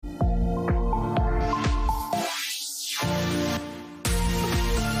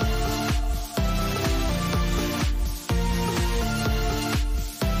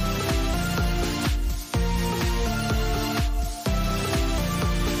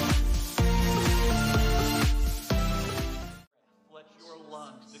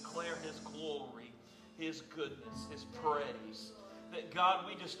His goodness, His praise. That God,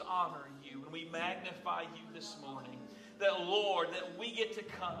 we just honor you and we magnify you this morning. That, Lord, that we get to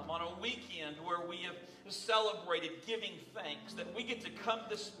come on a weekend where we have celebrated giving thanks. That we get to come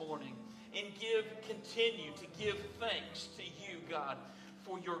this morning and continue to give thanks to you, God,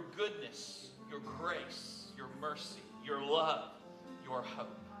 for your goodness, your grace, your mercy, your love, your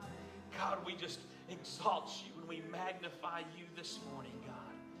hope. God, we just exalt you and we magnify you this morning, God.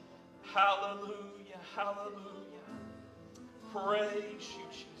 Hallelujah, hallelujah. Praise you,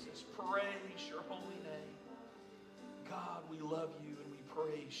 Jesus. Praise your holy name. God, we love you and we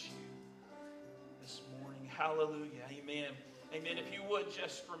praise you this morning. Hallelujah. Amen. Amen. If you would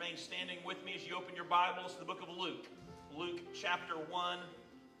just remain standing with me as you open your Bibles to the book of Luke. Luke chapter 1.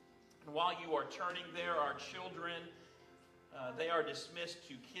 And while you are turning there, our children, they are dismissed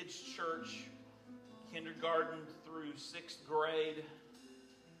to kids' church, kindergarten through 6th grade.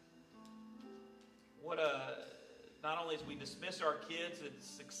 Not only as we dismiss our kids,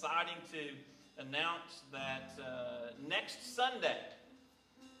 it's exciting to announce that next Sunday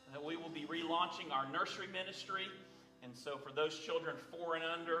we will be relaunching our nursery ministry. And so for those children 4 and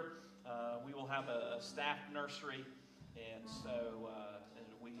under, we will have a staff nursery. And so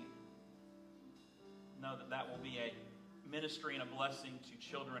we know that will be a ministry and a blessing to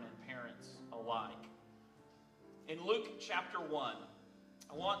children and parents alike. In Luke chapter 1,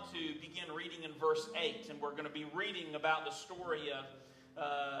 I want to begin reading in verse 8, and we're going to be reading about the story of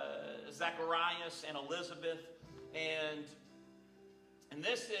Zacharias and Elizabeth, and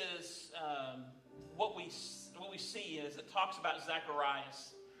this is what we see is it talks about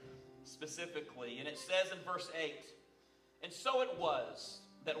Zacharias specifically, and it says in verse 8, "And so it was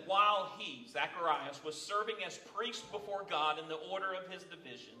that while he, Zacharias, was serving as priest before God in the order of his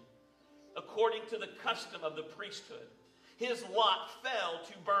division, according to the custom of the priesthood, his lot fell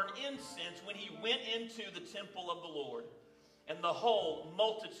to burn incense when he went into the temple of the Lord. And the whole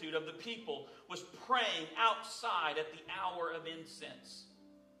multitude of the people was praying outside at the hour of incense.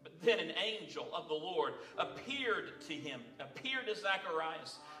 But then an angel of the Lord appeared to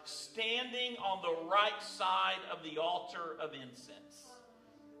Zacharias, standing on the right side of the altar of incense.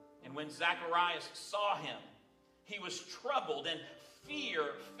 And when Zacharias saw him, he was troubled, and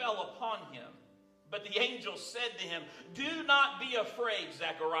fear fell upon him. But the angel said to him, 'Do not be afraid,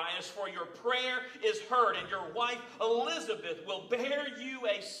 Zacharias, for your prayer is heard, and your wife Elizabeth will bear you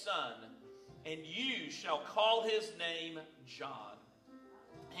a son, and you shall call his name John.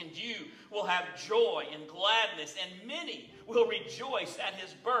 And you will have joy and gladness, and many will rejoice at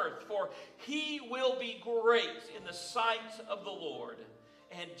his birth, for he will be great in the sight of the Lord,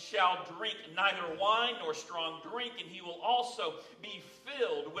 and shall drink neither wine nor strong drink, and he will also be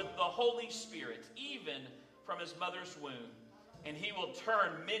filled with the Holy Spirit, even from his mother's womb. And he will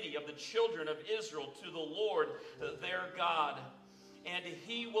turn many of the children of Israel to the Lord their God. And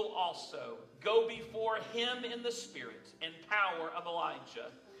he will also go before him in the spirit and power of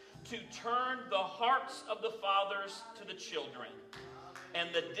Elijah, to turn the hearts of the fathers to the children,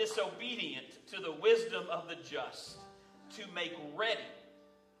 and the disobedient to the wisdom of the just, to make ready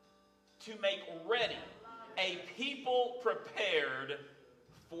a people prepared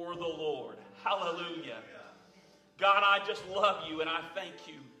for the Lord.'" Hallelujah. God, I just love you and I thank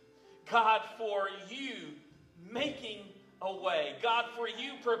you, God, for you making a way. God, for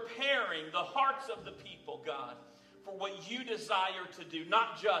you preparing the hearts of the people, God, for what you desire to do,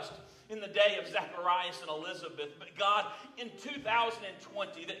 not just in the day of Zacharias and Elizabeth, but God, in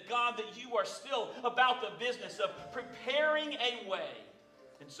 2020, that God, that you are still about the business of preparing a way.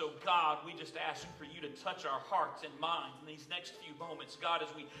 And so, God, we just ask for you to touch our hearts and minds in these next few moments, God,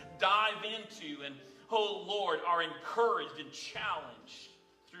 as we dive into and, oh Lord, are encouraged and challenged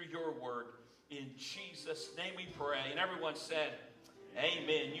through your word. In Jesus' name we pray. And everyone said,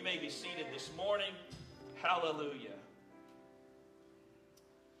 amen. You may be seated this morning. Hallelujah.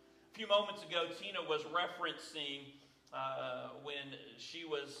 A few moments ago, Tina was referencing when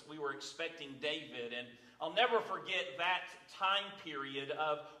we were expecting David, and I'll never forget that time period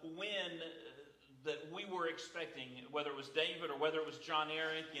of when that we were expecting, whether it was David or whether it was John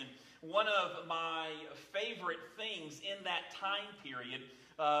Eric. And one of my favorite things in that time period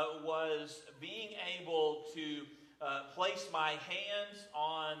was being able to place my hands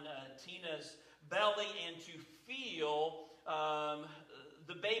on Tina's belly and to feel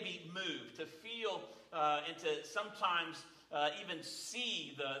the baby move, to feel and to sometimes even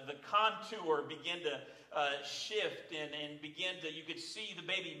see the contour begin to shift and begin to, you could see the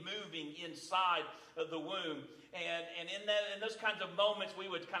baby moving inside of the womb. And in those kinds of moments, we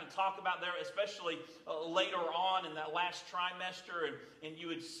would kind of talk about there, especially later on in that last trimester, and you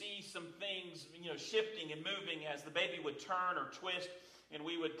would see some things, shifting and moving as the baby would turn or twist. And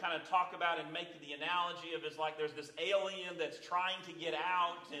we would kind of talk about and make the analogy of it's like there's this alien that's trying to get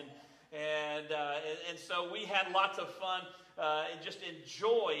out, and so we had lots of fun and just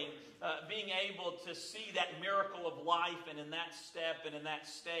enjoying being able to see that miracle of life and in that step and in that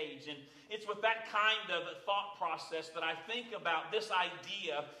stage. And it's with that kind of thought process that I think about this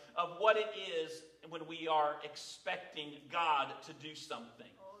idea of what it is when we are expecting God to do something.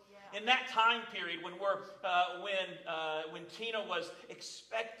 In that time period when when Tina was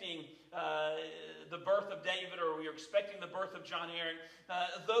expecting the birth of David, or we were expecting the birth of John Aaron,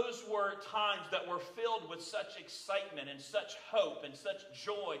 those were times that were filled with such excitement and such hope and such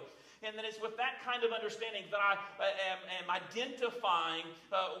joy. And then it's with that kind of understanding that I am identifying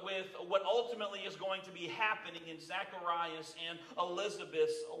with what ultimately is going to be happening in Zacharias and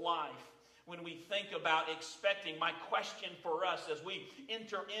Elizabeth's life. When we think about expecting, my question for us as we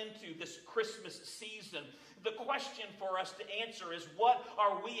enter into this Christmas season, the question for us to answer is, what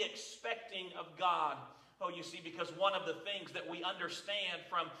are we expecting of God? Oh, you see, because one of the things that we understand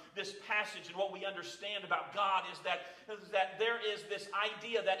from this passage and what we understand about God is that there is this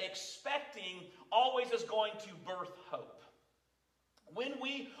idea that expecting always is going to birth hope. When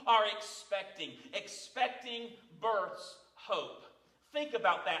we are expecting births hope. Think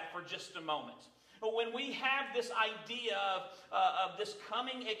about that for just a moment. When we have this idea of this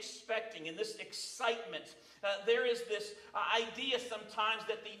coming expecting and this excitement, there is this idea sometimes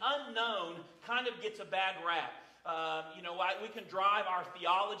that the unknown kind of gets a bad rap. We can drive our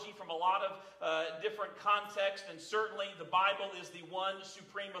theology from a lot of different contexts, and certainly the Bible is the one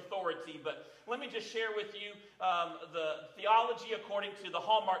supreme authority. But let me just share with you the theology according to the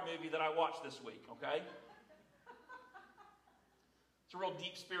Hallmark movie that I watched this week, okay? It's a real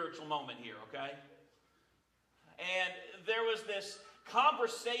deep spiritual moment here, okay? And there was this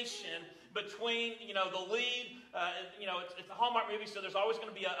conversation between, the lead, it's a Hallmark movie, so there's always going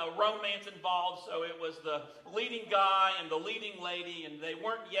to be a romance involved. So it was the leading guy and the leading lady, and they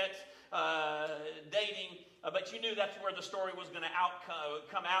weren't yet dating, but you knew that's where the story was going to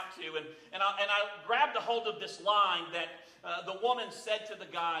come out to. And I grabbed a hold of this line that the woman said to the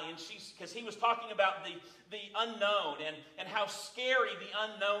guy, and because he was talking about the unknown and how scary the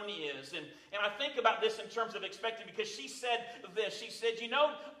unknown is. And I think about this in terms of expecting, because she said this. She said,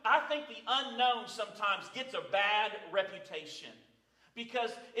 I think the unknown sometimes gets a bad reputation.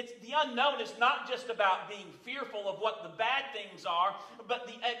 Because the unknown is not just about being fearful of what the bad things are, but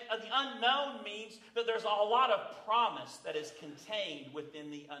the unknown means that there's a lot of promise that is contained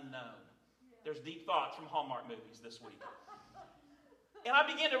within the unknown. There's deep thoughts from Hallmark movies this week. And I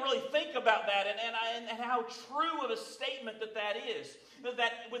began to really think about that and how true of a statement that is.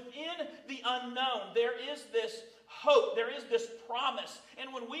 That within the unknown, there is this hope. There is this promise.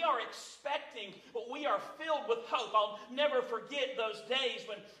 And when we are expecting, we are filled with hope. I'll never forget those days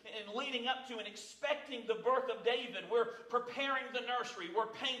when, in leading up to and expecting the birth of David, we're preparing the nursery, we're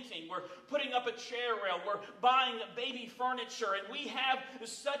painting, we're putting up a chair rail, we're buying baby furniture, and we have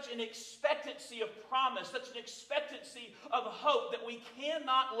such an expectancy of promise, such an expectancy of hope that we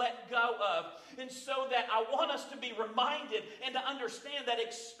cannot let go of. And so that I want us to be reminded and to understand that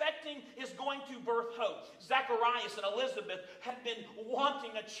expecting is going to birth hope. Zacharias and Elizabeth had been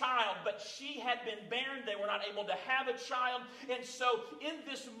wanting a child, but she had been barren. They were not able to have a child. And so in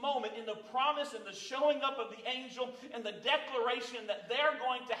this moment, in the promise and the showing up of the angel and the declaration that they're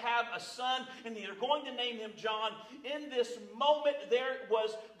going to have a son and they're going to name him John, in this moment there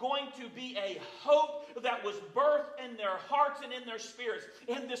was going to be a hope that was birthed in their hearts and in their spirits.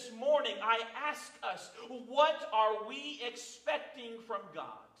 And this morning I ask us, what are we expecting from God?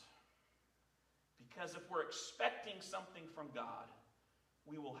 Because if we're expecting something from God,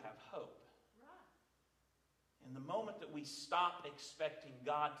 we will have hope. And the moment that we stop expecting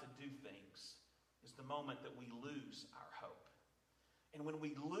God to do things is the moment that we lose our hope. And when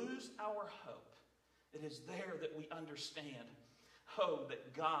we lose our hope, it is there that we understand,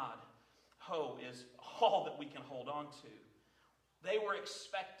 that God, is all that we can hold on to. They were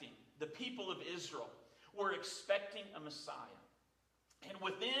expecting, the people of Israel were expecting a Messiah. And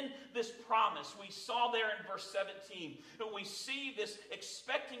within this promise, we saw there in verse 17, we see this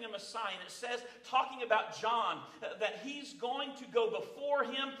expecting a Messiah. And it says, talking about John, that he's going to go before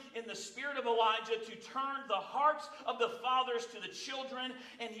him in the spirit of Elijah to turn the hearts of the fathers to the children.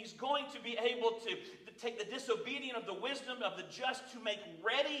 And he's going to be able to take the disobedient of the wisdom of the just to make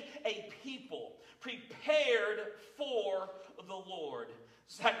ready a people prepared for the Lord.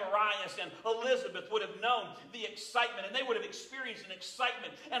 Zacharias and Elizabeth would have known the excitement, and they would have experienced an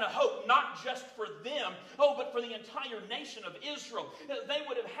excitement and a hope, not just for them, but for the entire nation of Israel. They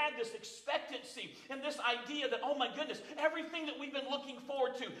would have had this expectancy and this idea that, oh my goodness, everything that we've been looking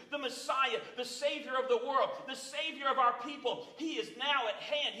forward to, the Messiah, the Savior of the world, the Savior of our people, he is now at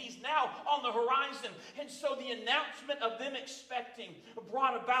hand. He's now on the horizon. And so the announcement of them expecting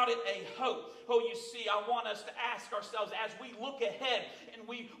brought about it a hope. Oh, you see, I want us to ask ourselves as we look ahead and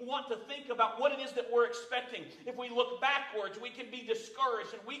we want to think about what it is that we're expecting. If we look backwards, we can be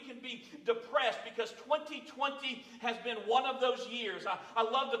discouraged and we can be depressed because 2020 has been one of those years. I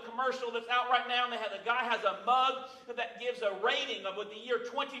love the commercial that's out right now, and the guy has a mug that gives a rating of what the year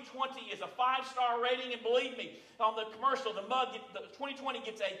 2020 is, a 5-star rating. And believe me, on the commercial, the mug, the 2020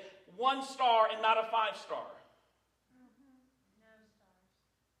 gets a 1-star and not a 5-star.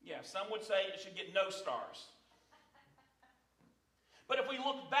 Yeah, some would say it should get no stars. But if we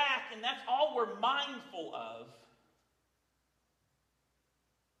look back and that's all we're mindful of,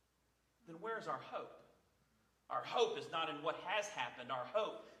 then where's our hope? Our hope is not in what has happened. Our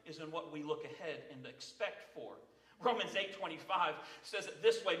hope is in what we look ahead and expect for. Romans 8:25 says it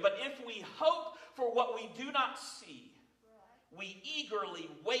this way, but if we hope for what we do not see, we eagerly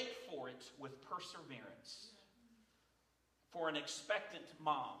wait for it with perseverance. For an expectant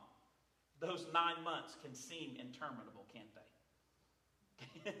mom, those 9 months can seem interminable, can't they?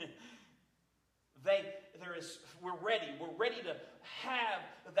 We're ready. We're ready to have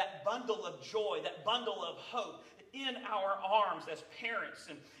that bundle of joy, that bundle of hope in our arms as parents.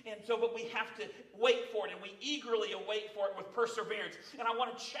 But we have to wait for it, and we eagerly await for it with perseverance. And I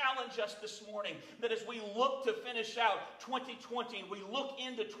want to challenge us this morning that as we look to finish out 2020 and we look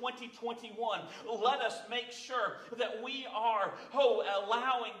into 2021, let us make sure that we are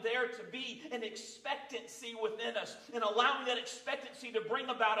allowing there to be an expectancy within us and allowing that expectancy to bring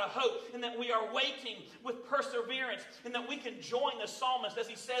about a hope, and that we are waiting with perseverance, and that we can join the psalmist as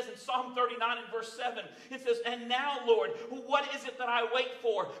he says in Psalm 39 and verse 7. It says, and now, Lord, what is it that I wait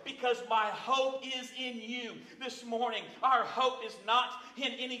for? Because my hope is in you. This morning, our hope is not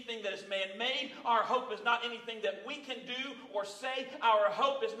in anything that is man-made. Our hope is not anything that we can do or say. Our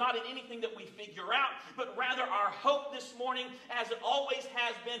hope is not in anything that we figure out, but rather our hope this morning, as it always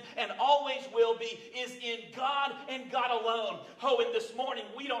has been and always will be, is in God and God alone. And this morning,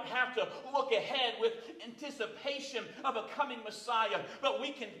 we don't have to look ahead with anticipation of a coming Messiah, but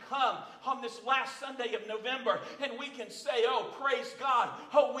we can come on this last Sunday of November and we can say, oh, praise God.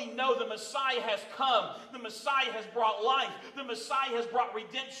 We know the Messiah has come. The Messiah has brought life. The Messiah has brought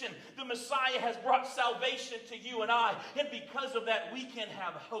redemption. The Messiah has brought salvation to you and I. And because of that, we can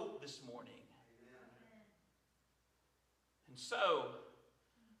have hope this morning. Amen. And so,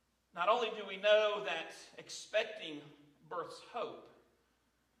 not only do we know that expecting births hope,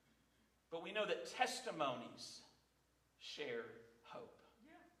 but we know that testimonies share hope.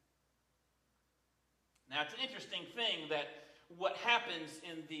 Now, it's an interesting thing that what happens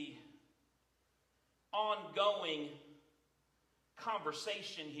in the ongoing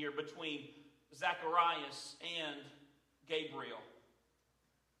conversation here between Zacharias and Gabriel.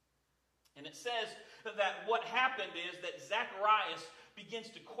 And it says that what happened is that Zacharias begins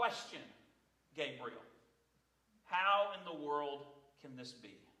to question Gabriel. How in the world can this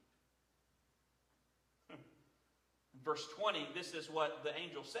be? In verse 20, this is what the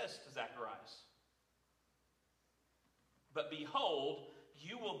angel says to Zacharias. But behold,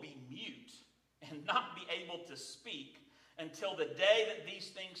 you will be mute and not be able to speak until the day that these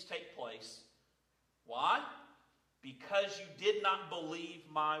things take place. Why? Because you did not believe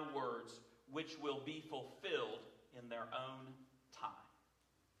my words, which will be fulfilled in their own time.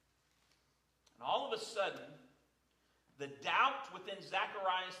 And all of a sudden, the doubt within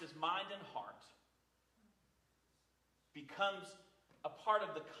Zacharias' mind and heart becomes a part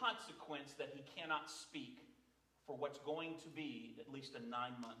of the consequence that he cannot speak for what's going to be at least a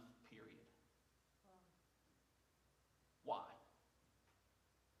 9-month period. Why?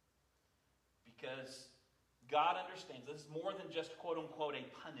 Because God understands this is more than just quote-unquote a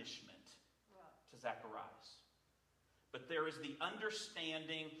punishment to Zacharias. But there is the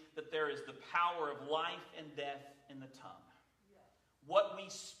understanding that there is the power of life and death in the tongue. What we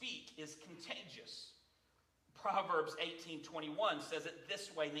speak is contagious. Proverbs 18:21 says it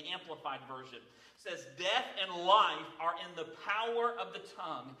this way in the Amplified Version. It says, death and life are in the power of the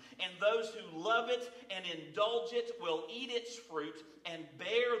tongue, and those who love it and indulge it will eat its fruit and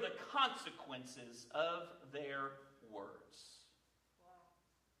bear the consequences of their words.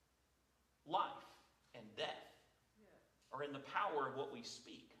 Wow. Life and death are in the power of what we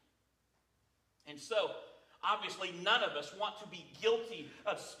speak. And so, obviously, none of us want to be guilty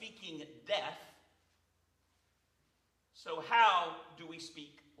of speaking death. So how do we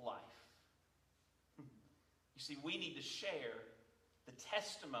speak life? You see, we need to share the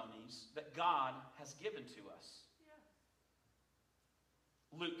testimonies that God has given to us.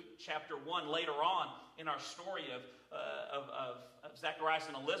 Yeah. Luke chapter 1, later on in our story of Zacharias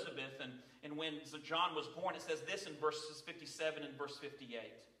and Elizabeth, and when John was born, it says this in verses 57 and verse 58.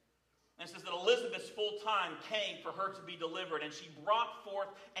 And it says that Elizabeth's full time came for her to be delivered, and she brought forth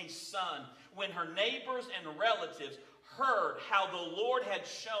a son. When her neighbors and relatives heard how the Lord had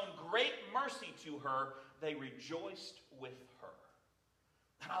shown great mercy to her, they rejoiced with her.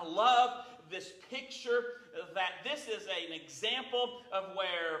 And I love this picture that this is an example of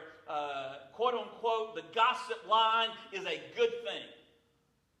where, quote unquote, the gossip line is a good thing.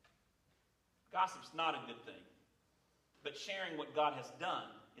 Gossip's not a good thing. But sharing what God has done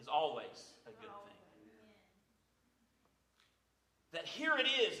is always a good thing. That here it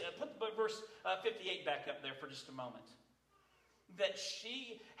is, put verse 58 back up there for just a moment. That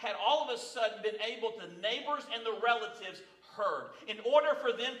she had all of a sudden been able to, neighbors and the relatives heard. In order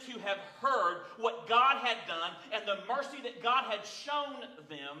for them to have heard what God had done and the mercy that God had shown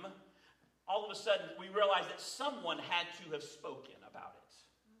them, all of a sudden we realize that someone had to have spoken about it.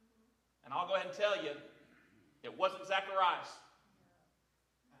 And I'll go ahead and tell you, it wasn't Zacharias.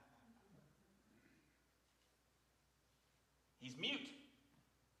 He's mute.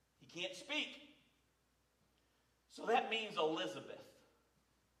 He can't speak. So that means Elizabeth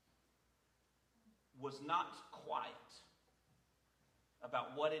was not quiet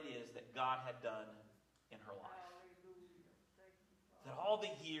about what it is that God had done in her life. That all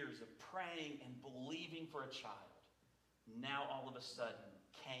the years of praying and believing for a child now all of a sudden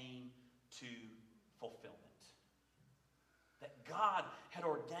came to fulfillment. That God had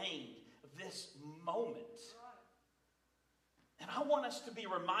ordained this moment. And I want us to be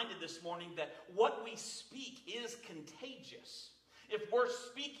reminded this morning that what we speak is contagious. If we're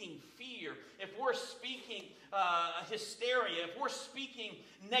speaking fear, if we're speaking hysteria, if we're speaking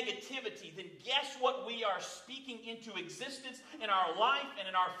negativity, then guess what we are speaking into existence in our life and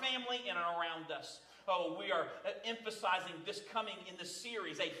in our family and around us. Oh, we are emphasizing this coming in the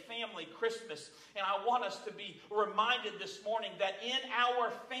series, A Family Christmas. And I want us to be reminded this morning that in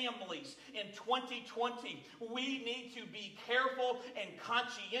our families in 2020, we need to be careful and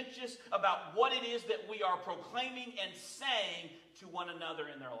conscientious about what it is that we are proclaiming and saying to one another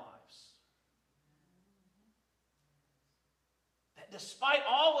in their lives. Despite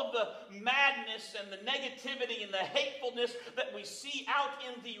all of the madness and the negativity and the hatefulness that we see out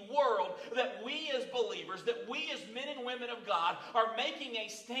in the world, that we as believers, that we as men and women of God are making a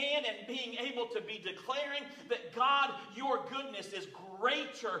stand and being able to be declaring that God, your goodness is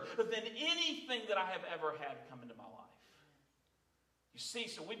greater than anything that I have ever had come into my life. You see,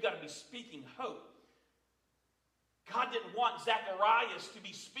 so we've got to be speaking hope. God didn't want Zacharias to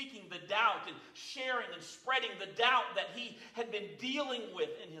be speaking the doubt and sharing and spreading the doubt that he had been dealing with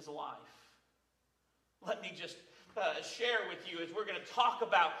in his life. Let me just share with you as we're going to talk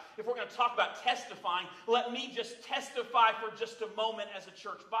about, if we're going to talk about testifying, let me just testify for just a moment as a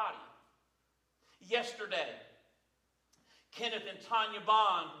church body. Yesterday, Kenneth and Tanya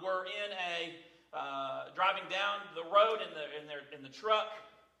Bond were in driving down the road in the truck.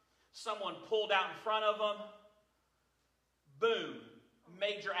 Someone pulled out in front of them. Boom,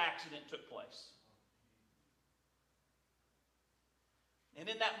 major accident took place. And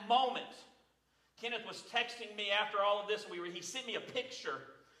in that moment, Kenneth was texting me after all of this. He sent me a picture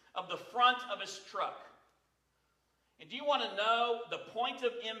of the front of his truck. And do you want to know the point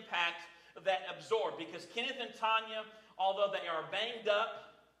of impact that absorbed? Because Kenneth and Tanya, although they are banged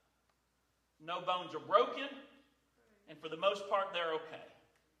up, no bones are broken, and for the most part, they're okay.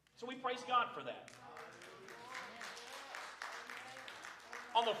 So we praise God for that.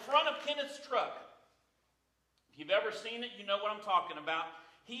 On the front of Kenneth's truck, if you've ever seen it, you know what I'm talking about.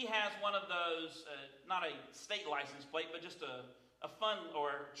 He has one of those, not a state license plate, but just a fun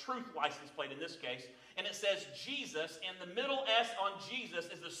or truth license plate in this case. And it says Jesus, and the middle S on Jesus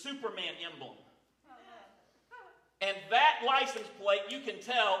is the Superman emblem. And that license plate, you can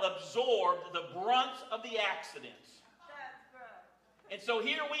tell, absorbed the brunt of the accident. And so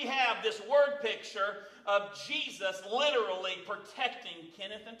here we have this word picture of Jesus literally protecting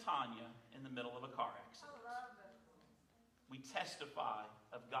Kenneth and Tanya in the middle of a car accident. We testify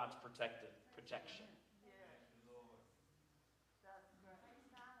of God's protection.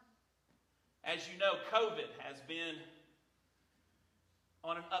 As you know, COVID has been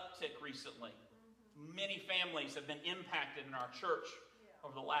on an uptick recently. Many families have been impacted in our church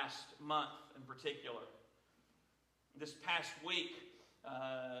over the last month in particular. This past week,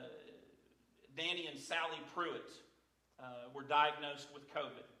 Danny and Sally Pruitt were diagnosed with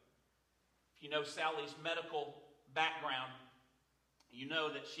COVID. If you know Sally's medical background, you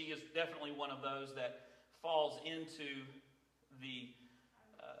know that she is definitely one of those that falls into the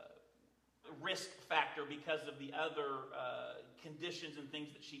risk factor because of the other conditions and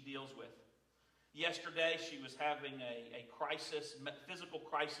things that she deals with. Yesterday, she was having a crisis, physical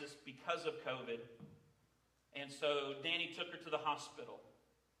crisis because of COVID. And so Danny took her to the hospital.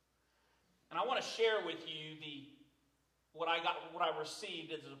 And I want to share with you what I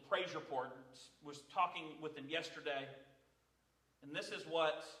received as a praise report. Was talking with them yesterday. And this is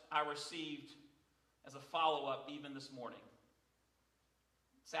what I received as a follow-up even this morning.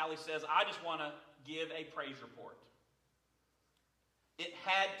 Sally says, I just want to give a praise report. It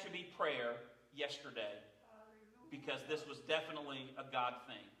had to be prayer yesterday because this was definitely a God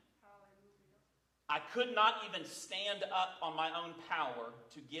thing. I could not even stand up on my own power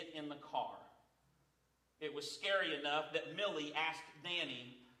to get in the car. It was scary enough that Millie asked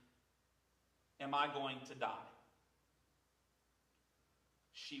Danny, am I going to die?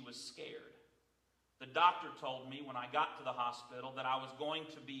 She was scared. The doctor told me when I got to the hospital that I was going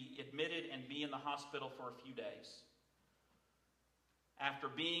to be admitted and be in the hospital for a few days. After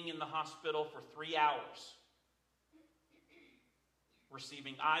being in the hospital for 3 hours,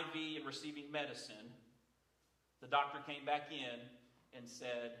 receiving IV and receiving medicine, the doctor came back in and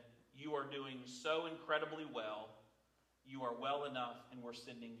said, you are doing so incredibly well. You are well enough, and we're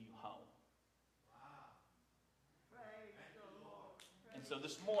sending you home. And so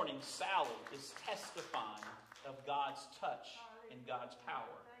this morning, Sally is testifying of God's touch and God's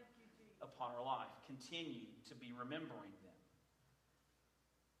power upon her life. Continue to be remembering them.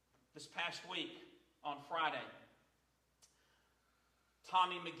 This past week, on Friday,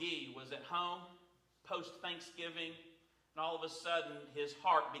 Tommy McGee was at home post-Thanksgiving, and all of a sudden, his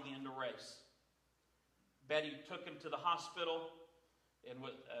heart began to race. Betty took him to the hospital, and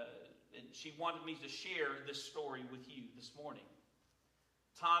she wanted me to share this story with you this morning.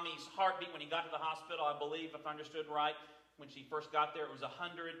 Tommy's heartbeat when he got to the hospital, I believe, if I understood right, when she first got there, it was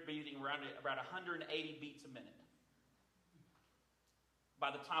 100 beating around about 180 beats a minute.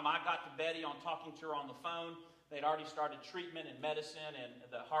 By the time I got to Betty on talking to her on the phone, they'd already started treatment and medicine, and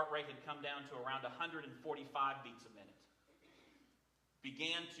the heart rate had come down to around 145 beats a minute. We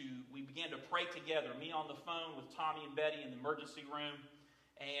began to pray together, me on the phone with Tommy and Betty in the emergency room,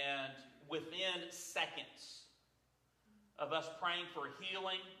 and within seconds of us praying for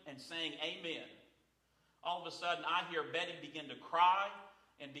healing and saying amen, all of a sudden I hear Betty begin to cry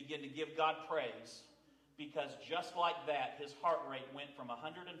and begin to give God praise, because just like that, his heart rate went from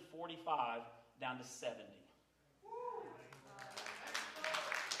 145 down to 70.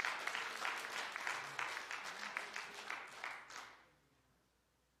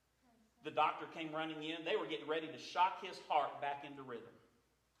 The doctor came running in. They were getting ready to shock his heart back into rhythm.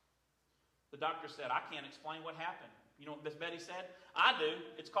 The doctor said, I can't explain what happened. You know what Miss Betty said? I do.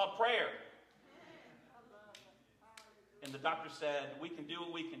 It's called prayer. And the doctor said, we can do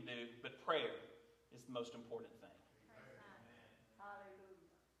what we can do, but prayer is the most important thing. Hallelujah.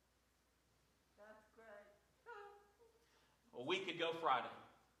 That's great. A week ago Friday,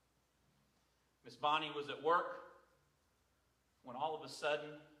 Miss Bonnie was at work when all of a sudden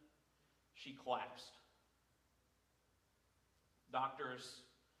she collapsed. Doctors,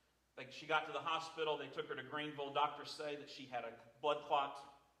 she got to the hospital. They took her to Greenville. Doctors say that she had a blood clot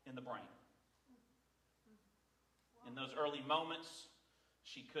in the brain. In those early moments,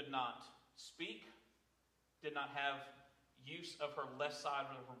 she could not speak, did not have use of her left side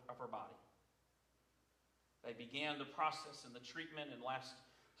of her body. They began the process and the treatment, and last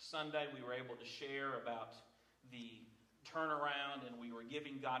Sunday we were able to share about the turnaround, and we were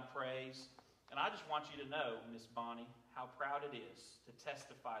giving God praise. And I just want you to know, Miss Bonnie, how proud it is to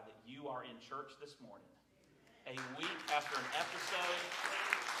testify that you are in church this morning, a week after an episode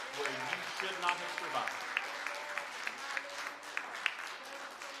where you should not have survived.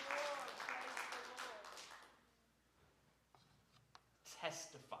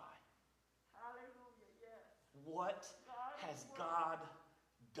 Testify. Hallelujah, yes. What has God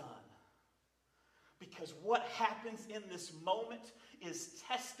done? Because what happens in this moment is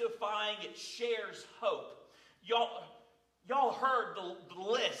testifying. It shares hope. Y'all heard the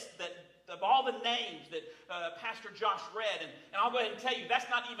list of all the names that Pastor Josh read. And I'll go ahead and tell you, that's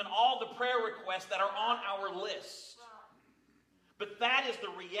not even all the prayer requests that are on our list. But that is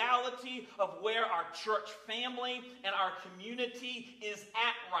the reality of where our church family and our community is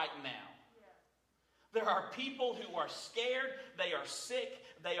at right now. There are people who are scared, they are sick,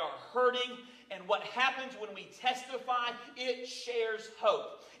 they are hurting, and what happens when we testify, it shares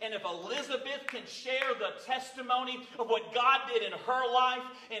hope. And if Elizabeth can share the testimony of what God did in her life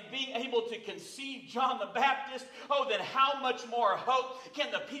and being able to conceive John the Baptist, then how much more hope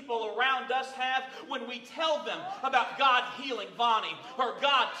can the people around us have when we tell them about God healing Vonnie or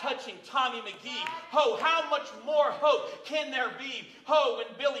God touching Tommy McGee? How much more hope can there be? When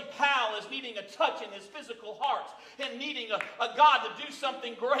Billy Powell is needing a touch in his physical heart and needing a God to do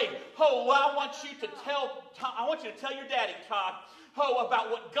something great. I want you to tell your daddy, Todd,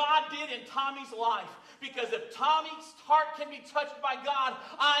 about what God did in Tommy's life. Because if Tommy's heart can be touched by God,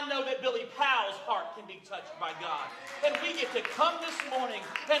 I know that Billy Powell's heart can be touched by God. And we get to come this morning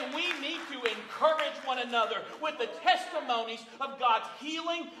and we need to encourage one another with the testimonies of God's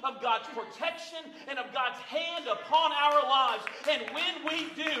healing, of God's protection, and of God's hand upon our lives. And when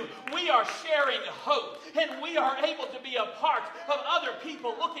we do, we are sharing hope. And we are able to be a part of other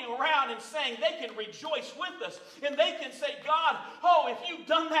people looking around and saying they can rejoice with us. And they can say, God, if you've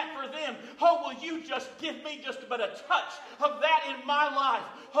done that for them, will you just give me just but a touch of that in my life?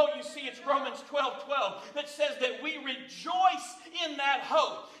 You see, it's Romans 12:12 that says that we rejoice in that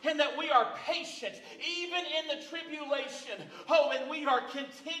hope and that we are patient even in the tribulation. And we are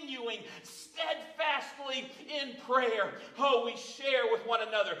continuing steadfastly in prayer. We share with one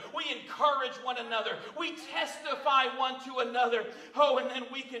another. We encourage one another. We testify one to another. And then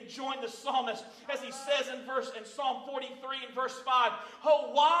we can join the psalmist as he says in Psalm 43 and verse 5,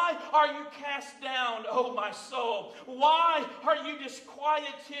 why are you cast down, O my soul? Why are you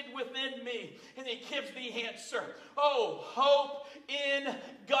disquieted within me? And he gives the answer, hope in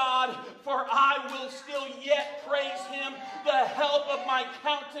God, for I will still yet praise him, the help of my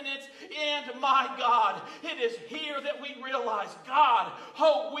countenance and my God. It is here that we realize, God,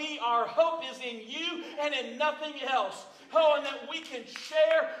 our hope is in you and in nothing else. And that we can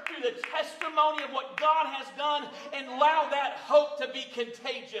share through the testimony of what God has done and allow that hope to be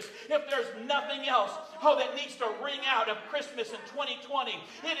contagious. If there's nothing else, that needs to ring out of Christmas in 2020,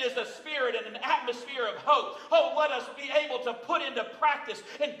 it is a spirit and an atmosphere of hope. Let us be able to put into practice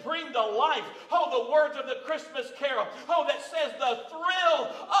and bring to life, the words of the Christmas carol, that says the thrill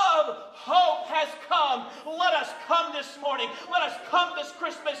of hope has come. Let us come this morning. Let us come this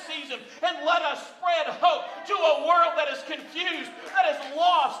Christmas season and let us spread hope to a world that is confused, that is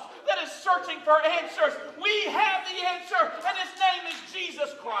lost, that is searching for answers. We have the answer, and his name is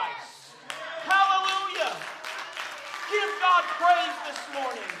Jesus Christ. Hallelujah. Give God praise this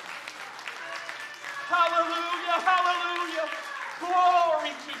morning. Hallelujah, hallelujah. Glory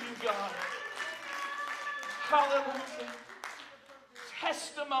to you, God. Hallelujah.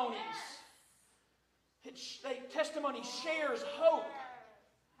 Testimonies. Testimony shares hope.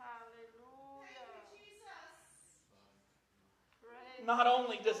 Not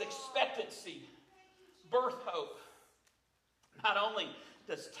only does expectancy birth hope, not only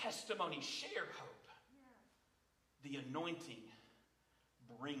does testimony share hope, the anointing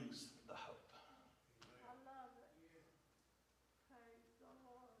brings the hope. I love it. Praise the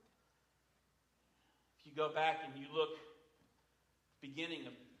Lord. If you go back and you look, beginning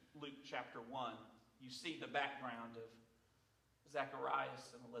of Luke chapter 1, you see the background of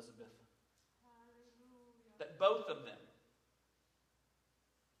Zacharias and Elizabeth. Hallelujah. That both of them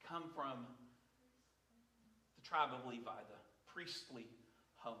come from the tribe of Levi, the priestly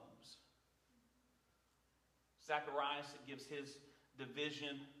homes. Zacharias, it gives his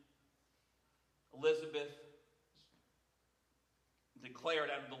division. Elizabeth declared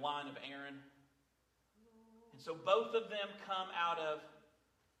out of the line of Aaron. And so both of them come out of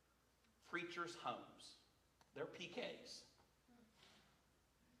preachers' homes. They're PKs.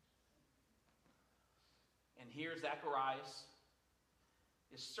 And here Zacharias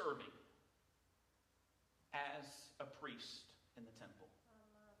is serving as a priest in the temple.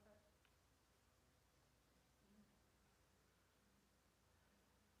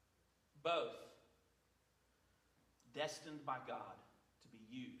 Both destined by God to be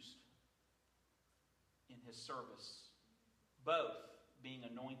used in his service. Both being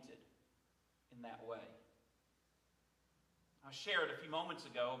anointed in that way. I shared a few moments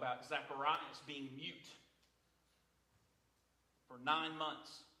ago about Zacharias being mute for 9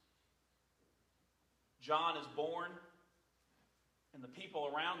 months. John is born, and the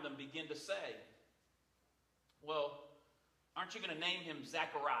people around them begin to say, well, aren't you going to name him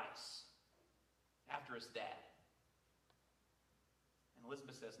Zacharias after his dad? And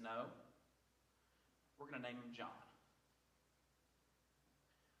Elizabeth says, no, we're going to name him John.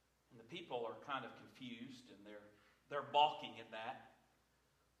 And the people are kind of confused, and they're balking at that.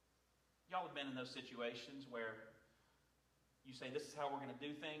 Y'all have been in those situations where you say, this is how we're going to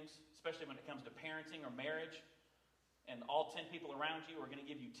do things, especially when it comes to parenting or marriage, and all 10 people around you are going to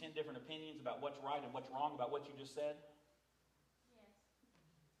give you 10 different opinions about what's right and what's wrong about what you just said? Yes.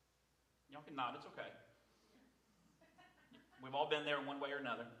 Y'all can nod, it's okay. We've all been there in one way or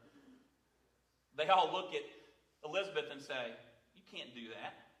another. They all look at Elizabeth and say, you can't do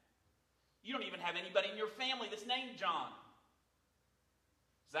that. You don't even have anybody in your family that's named John.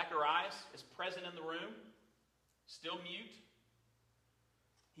 Zacharias is present in the room, still mute.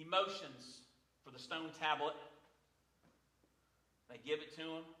 He motions for the stone tablet. They give it to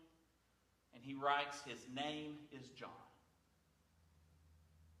him, and he writes, his name is John.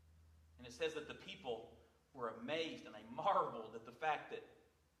 And it says that the people were amazed and they marveled at the fact that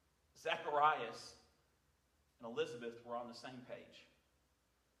Zacharias and Elizabeth were on the same page.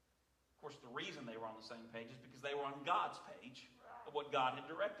 Of course, the reason they were on the same page is because they were on God's page of what God had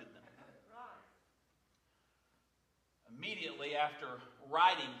directed them. Immediately after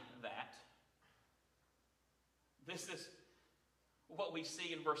writing that, this is what we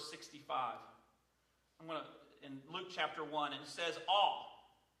see in verse 65. In Luke chapter 1, it says, awe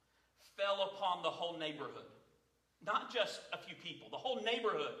fell upon the whole neighborhood. Not just a few people, the whole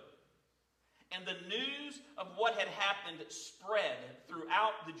neighborhood. And the news of what had happened spread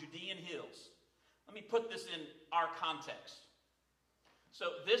throughout the Judean hills. Let me put this in our context. So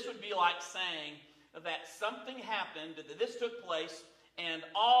this would be like saying that something happened, that this took place, and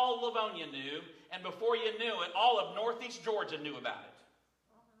all Livonia knew, and before you knew it, all of Northeast Georgia knew about it.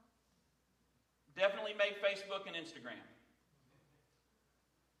 Definitely made Facebook and Instagram.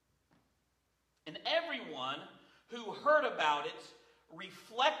 And everyone who heard about it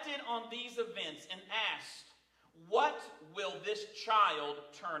reflected on these events and asked, what will this child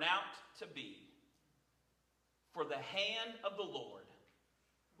turn out to be? For the hand of the Lord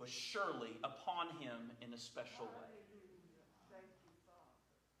was surely upon him in a special way.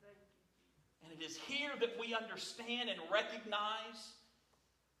 And it is here that we understand and recognize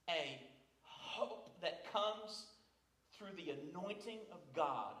a hope that comes through the anointing of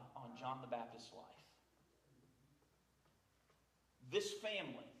God on John the Baptist's life. This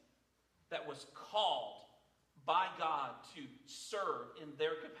family that was called by God to serve in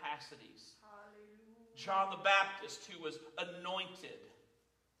their capacities. Hallelujah. John the Baptist, who was anointed.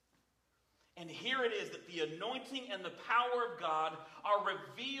 And here it is that the anointing and the power of God are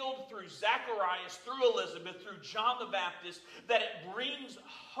revealed through Zacharias, through Elizabeth, through John the Baptist, that it brings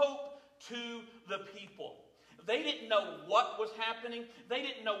hope to the people. They didn't know what was happening. They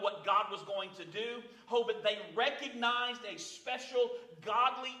didn't know what God was going to do. Oh, but they recognized a special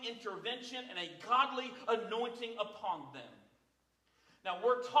godly intervention and a godly anointing upon them. Now,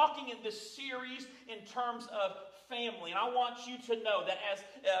 we're talking in this series in terms of family. And I want you to know that as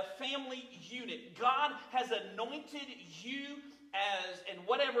a family unit, God has anointed you as, and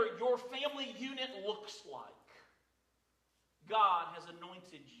whatever your family unit looks like, God has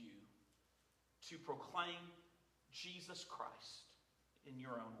anointed you to proclaim Jesus Christ in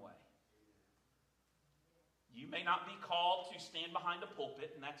your own way. You may not be called to stand behind a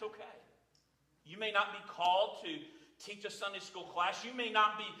pulpit, and that's okay. You may not be called to teach a Sunday school class. You may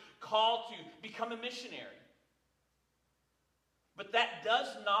not be called to become a missionary. But that does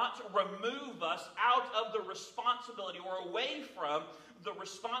not remove us out of the responsibility or away from the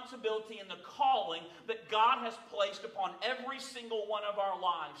responsibility and the calling that God has placed upon every single one of our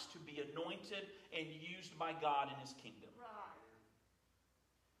lives to be anointed and used by God in His kingdom. Right.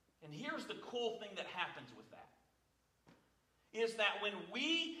 And here's the cool thing that happens with that. Is that when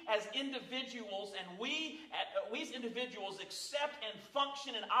we as individuals and we as individuals accept and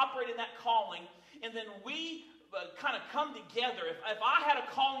function and operate in that calling, and then we kind of come together. If I had a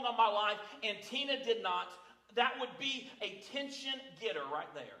calling on my life and Tina did not, that would be a tension getter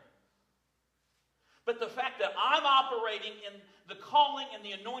right there. But the fact that I'm operating in the calling and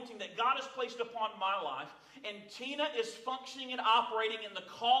the anointing that God has placed upon my life, and Tina is functioning and operating in the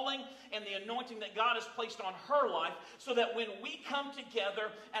calling and the anointing that God has placed on her life, so that when we come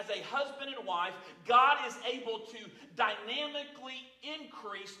together as a husband and wife, God is able to dynamically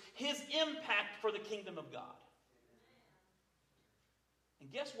increase His impact for the kingdom of God.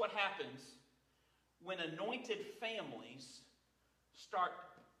 And guess what happens when anointed families start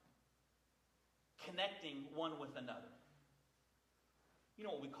connecting one with another. You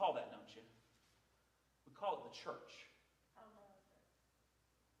know what we call that, don't you? We call it the church.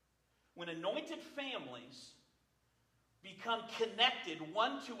 When anointed families become connected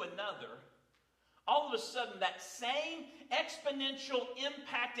one to another, all of a sudden that same exponential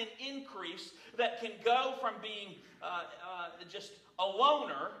impact and increase that can go from being just a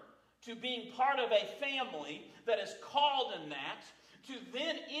loner to being part of a family that is called in that, to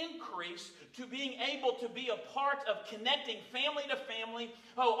then increase to being able to be a part of connecting family to family.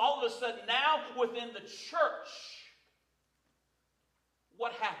 Oh, all of a sudden now within the church,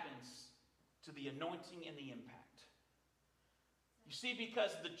 what happens to the anointing and the impact? You see,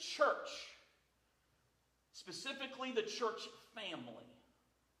 because the church, specifically the church family,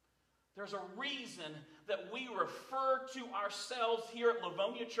 there's a reason that we refer to ourselves here at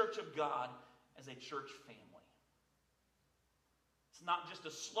Livonia Church of God as a church family. It's not just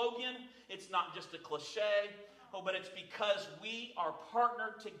a slogan, it's not just a cliche, but it's because we are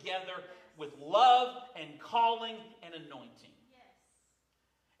partnered together with love and calling and anointing.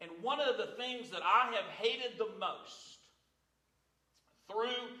 And one of the things that I have hated the most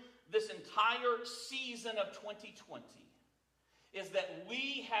through this entire season of 2020 is that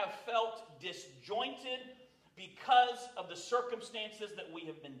we have felt disjointed because of the circumstances that we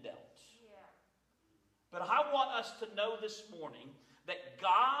have been dealt. But I want us to know this morning that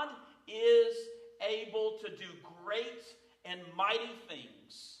God is able to do great and mighty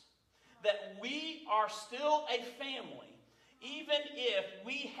things. That we are still a family, even if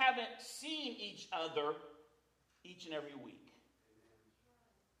we haven't seen each other each and every week.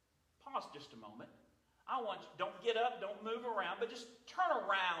 Pause just a moment. Don't get up, don't move around, but just turn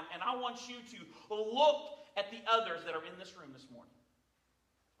around, and I want you to look at the others that are in this room this morning.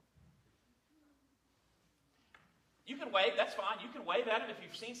 You can wave, that's fine. You can wave at them if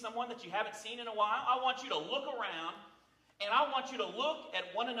you've seen someone that you haven't seen in a while. I want you to look around, and I want you to look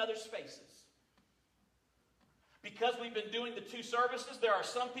at one another's faces. Because we've been doing the two services, there are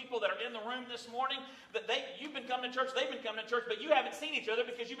some people that are in the room this morning that you've been coming to church, they've been coming to church, but you haven't seen each other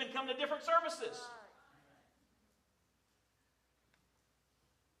because you've been coming to different services.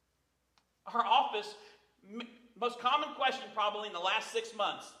 Our office, most common question probably in the last 6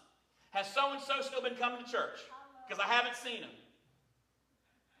 months, has so-and-so still been coming to church? Because I haven't seen them.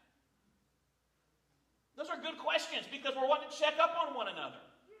 Those are good questions because we're wanting to check up on one another.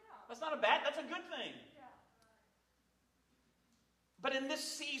 That's not a bad, that's a good thing. But in this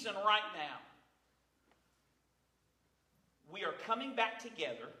season right now, we are coming back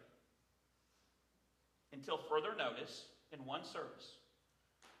together until further notice in one service.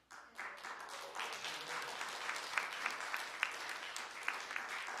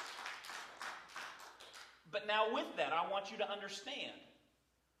 But now with that, I want you to understand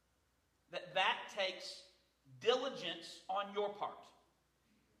that that takes diligence on your part.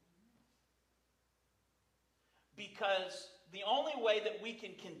 Because the only way that we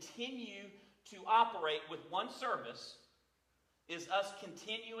can continue to operate with one service is us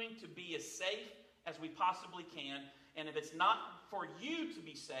continuing to be as safe as we possibly can. And if it's not for you to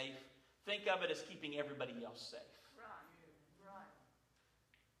be safe, think of it as keeping everybody else safe.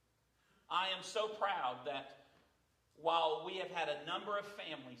 I am so proud that while we have had a number of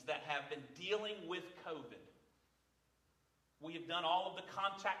families that have been dealing with COVID, we have done all of the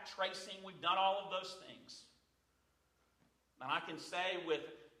contact tracing, we've done all of those things. And I can say with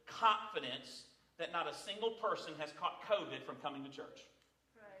confidence that not a single person has caught COVID from coming to church.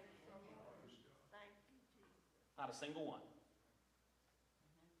 Not a single one.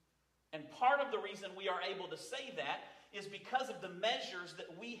 And part of the reason we are able to say that is because of the measures that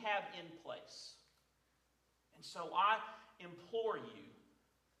we have in place. And so I implore you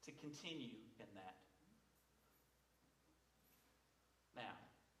to continue in that. Now,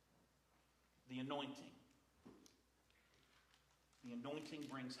 the anointing. The anointing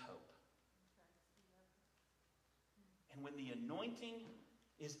brings hope. And when the anointing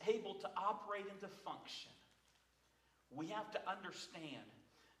is able to operate into function, we have to understand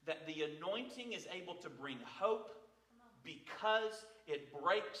that the anointing is able to bring hope because it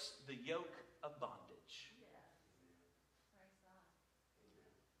breaks the yoke of bondage.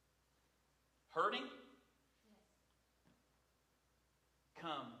 Hurting?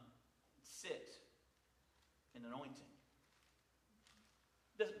 Come, sit in anointing.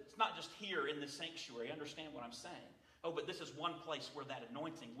 It's not just here in the sanctuary. Understand what I'm saying. Oh, but this is one place where that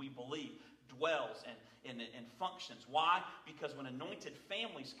anointing, we believe, dwells and functions. Why? Because when anointed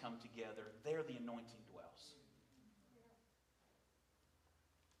families come together, there the anointing dwells.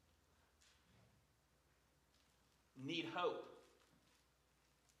 Need hope.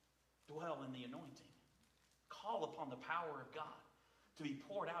 dwell in the anointing. Call upon the power of God to be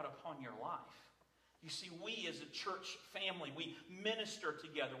poured out upon your life. You see, we as a church family, we minister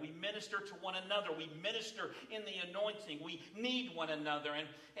together. We minister to one another. We minister in the anointing. We need one another. And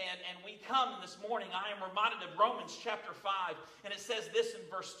we come this morning, I am reminded of Romans chapter 5, and it says this in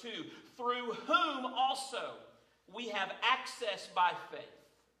verse 2, through whom also we have access by faith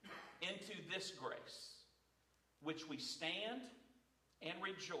into this grace, which we stand and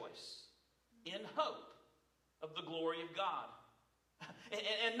rejoice in hope of the glory of God.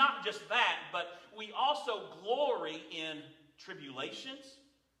 And not just that, but we also glory in tribulations.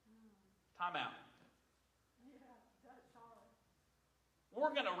 Time out.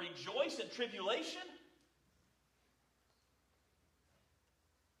 We're going to rejoice in tribulation?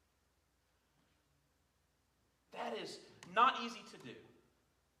 That is not easy to do.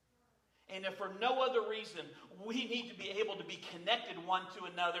 And if for no other reason, we need to be able to be connected one to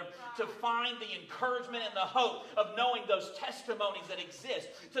another to find the encouragement and the hope of knowing those testimonies that exist.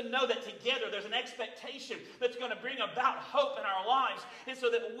 To know that together there's an expectation that's going to bring about hope in our lives. And so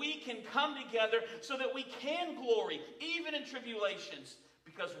that we can come together so that we can glory even in tribulations.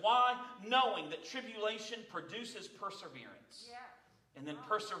 Because why? Knowing that tribulation produces perseverance. And then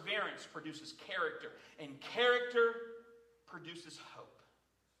perseverance produces character. And character produces hope.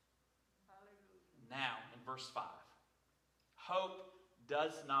 Now, in verse 5, hope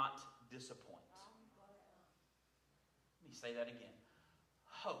does not disappoint. Let me say that again.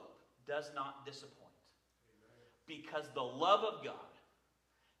 Hope does not disappoint. Because the love of God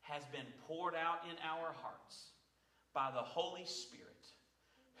has been poured out in our hearts by the Holy Spirit,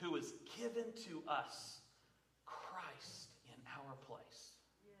 who has given to us Christ in our place.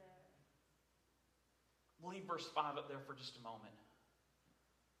 We'll leave verse 5 up there for just a moment.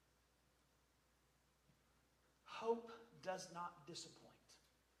 Hope does not disappoint.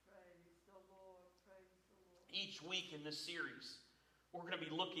 Praise the Lord, praise the Lord. Each week in this series, we're going to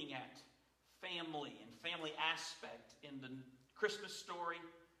be looking at family and family aspect in the Christmas story,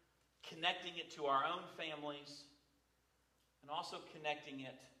 connecting it to our own families, and also connecting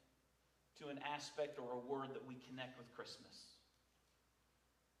it to an aspect or a word that we connect with Christmas.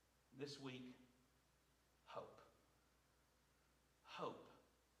 This week, hope. Hope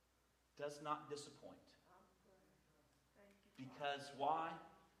does not disappoint. Because why?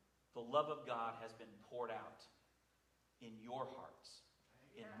 The love of God has been poured out in your hearts,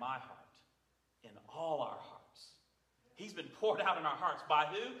 in my heart, in all our hearts. He's been poured out in our hearts. By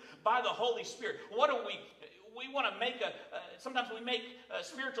who? By the Holy Spirit. What do we want to make sometimes we make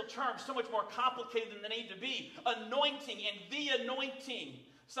spiritual terms so much more complicated than they need to be. Anointing and the anointing.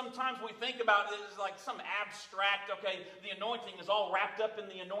 Sometimes we think about it as like some abstract, okay, the anointing is all wrapped up in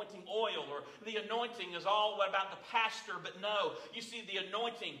the anointing oil, or the anointing is all about the pastor, but no. You see, the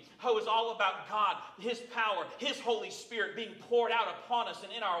anointing is all about God, His power, His Holy Spirit being poured out upon us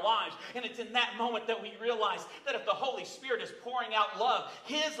and in our lives. And it's in that moment that we realize that if the Holy Spirit is pouring out love,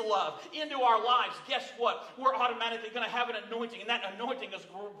 His love, into our lives, guess what? We're automatically going to have an anointing, and that anointing is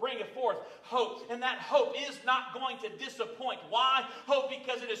bringing forth hope. And that hope is not going to disappoint. Why? Hope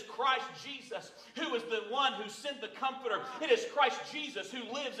because it is Christ Jesus who is the one who sent the Comforter. It is Christ Jesus who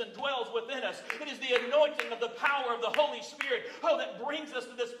lives and dwells within us. It is the anointing of the power of the Holy Spirit, that brings us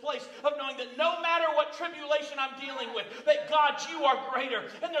to this place of knowing that no matter what tribulation I'm dealing with, that God, you are greater.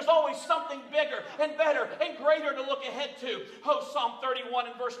 And there's always something bigger and better and greater to look ahead to. Psalm 31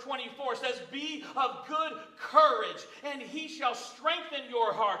 and verse 24 says, be of good courage, and He shall strengthen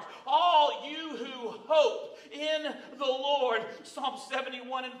your heart, all you who hope in the Lord. Psalm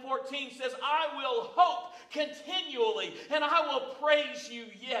 71 and 14 says, I will hope continually, and I will praise you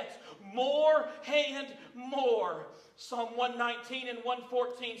yet more and more. Psalm 119 and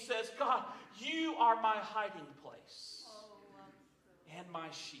 114 says, God, you are my hiding place and my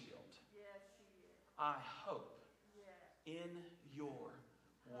shield. I hope in your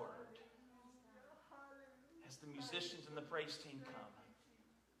word. As the musicians and the praise team come,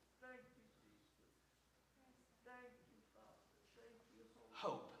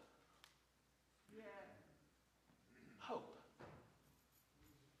 hope. Hope.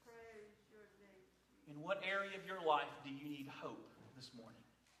 In what area of your life do you need hope this morning?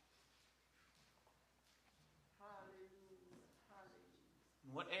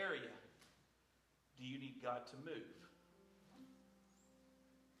 In what area do you need God to move?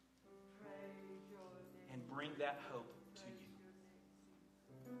 And bring that hope to you.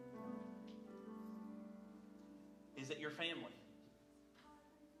 Is it your family?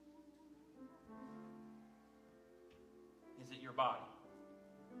 Is it your body?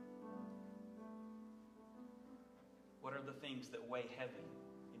 What are the things that weigh heavy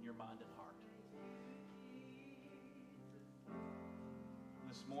in in your mind and heart.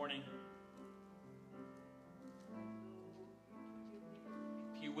 This morning,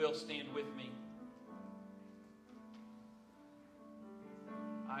 if you will stand with me,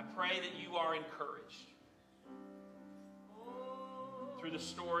 I pray that you are encouraged through the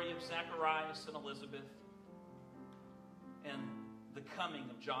story of Zacharias and Elizabeth and the coming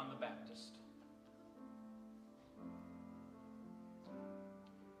of John the Baptist.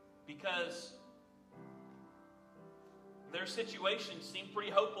 Because their situation seemed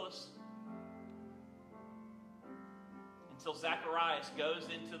pretty hopeless until Zacharias goes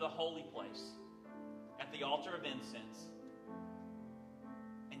into the holy place at the altar of incense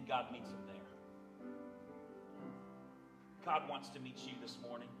and God meets him there. God wants to meet you this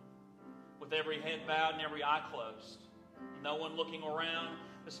morning with every head bowed and every eye closed. No one looking around.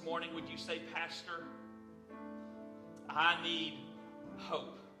 This morning, would you say, Pastor, I need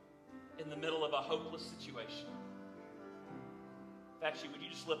hope in the middle of a hopeless situation? If that's you, would you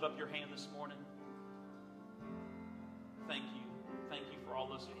just lift up your hand this morning? Thank you. Thank you for all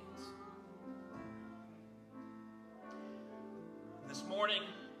those hands. This morning,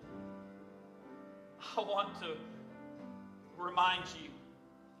 I want to remind you,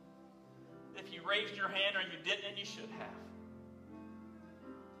 if you raised your hand or you didn't, and you should have,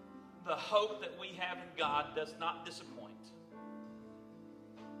 the hope that we have in God does not disappoint.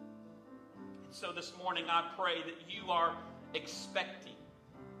 And so this morning I pray that you are expecting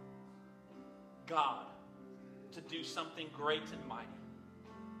God to do something great and mighty.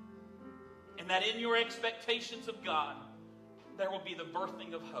 And that in your expectations of God, there will be the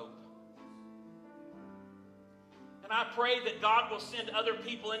birthing of hope. And I pray that God will send other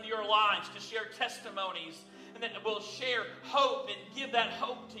people into your lives to share testimonies and that will share hope and give that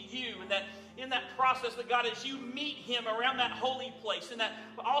hope to you. And that in that process that God, as you meet him around that holy place, in that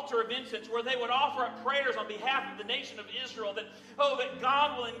altar of incense where they would offer up prayers on behalf of the nation of Israel, that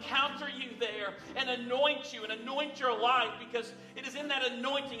God will encounter you there and anoint you and anoint your life, because it is in that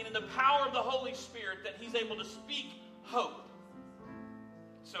anointing and in the power of the Holy Spirit that he's able to speak hope.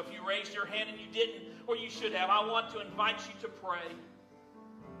 So if you raised your hand and you didn't, or you should have, I want to invite you to pray.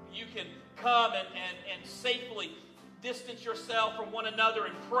 You can come and safely distance yourself from one another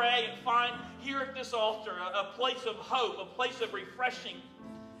and pray and find here at this altar a place of hope, a place of refreshing,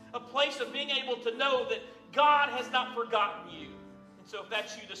 a place of being able to know that God has not forgotten you. And so if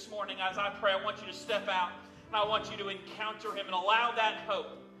that's you this morning, as I pray, I want you to step out and I want you to encounter him and allow that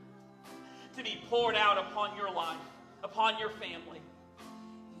hope to be poured out upon your life, upon your family,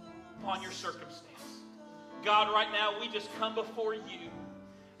 upon your circumstance. God, right now, we just come before you.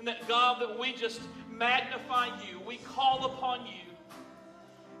 And that, God, that we just magnify you. We call upon you.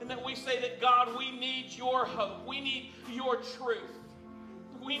 And that we say that, God, we need your hope. We need your truth.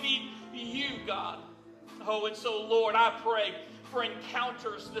 We need you, God. Oh, and so, Lord, I pray for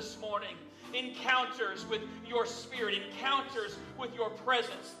encounters this morning. Encounters with your Spirit. Encounters with your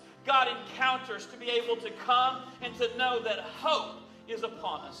presence. God, encounters to be able to come and to know that hope is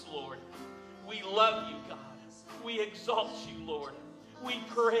upon us, Lord. We love you, God. We exalt you, Lord. We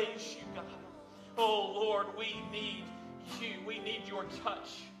praise you, God. Oh, Lord, we need you. We need your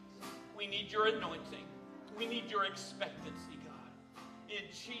touch. We need your anointing. We need your expectancy, God. In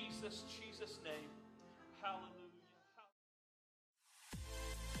Jesus' name. Hallelujah.